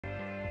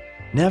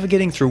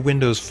Navigating through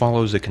windows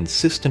follows a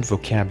consistent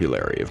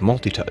vocabulary of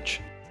multitouch.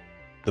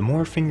 The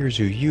more fingers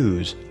you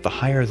use, the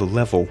higher the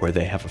level where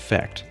they have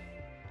effect.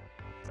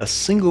 A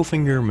single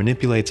finger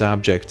manipulates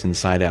objects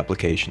inside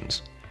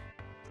applications.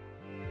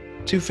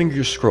 2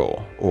 fingers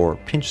scroll, or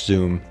pinch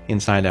zoom,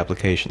 inside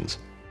applications.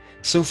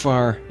 So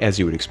far, as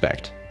you would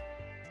expect.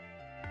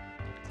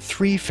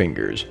 3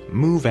 fingers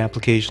move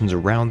applications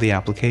around the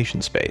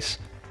application space.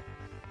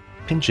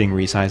 Pinching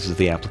resizes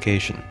the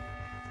application.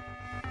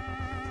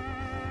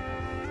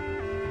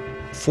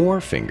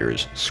 4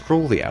 fingers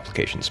scroll the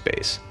application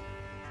space.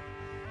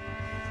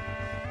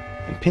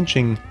 And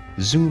pinching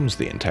zooms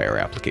the entire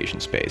application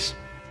space.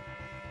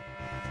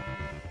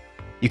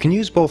 You can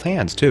use both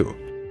hands too.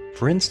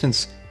 For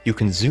instance, you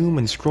can zoom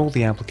and scroll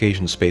the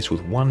application space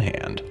with one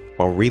hand,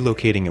 while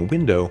relocating a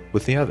window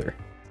with the other.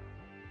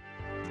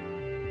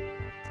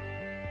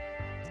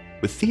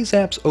 With these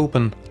apps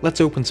open,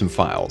 let's open some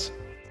files.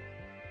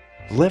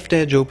 The left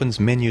edge opens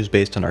menus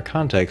based on our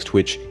context,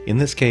 which, in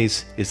this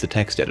case, is the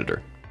text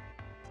editor.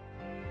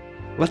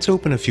 Let's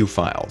open a few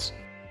files.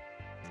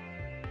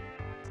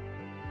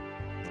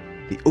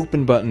 The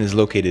Open button is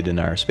located in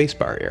our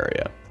spacebar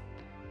area.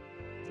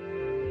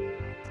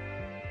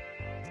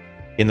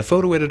 In the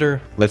photo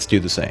editor, let's do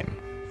the same.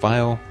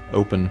 File,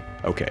 Open,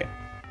 OK.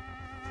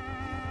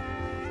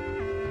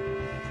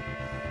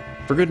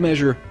 For good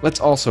measure, let's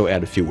also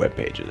add a few web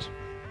pages.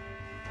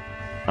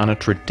 On a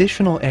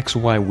traditional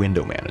XY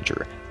window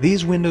manager,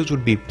 these windows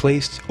would be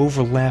placed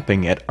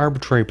overlapping at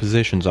arbitrary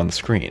positions on the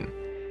screen.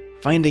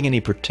 Finding any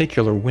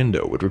particular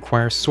window would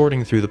require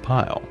sorting through the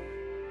pile.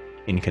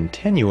 In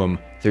Continuum,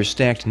 they're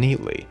stacked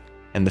neatly,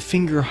 and the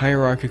finger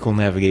hierarchical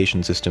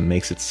navigation system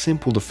makes it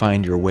simple to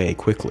find your way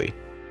quickly.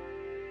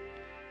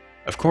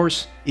 Of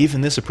course,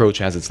 even this approach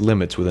has its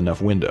limits with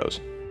enough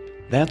windows.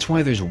 That's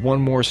why there's one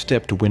more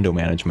step to window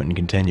management in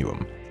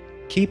Continuum.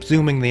 Keep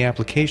zooming the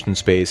application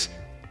space,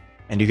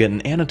 and you get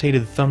an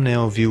annotated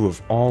thumbnail view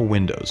of all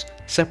windows,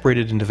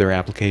 separated into their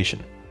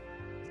application.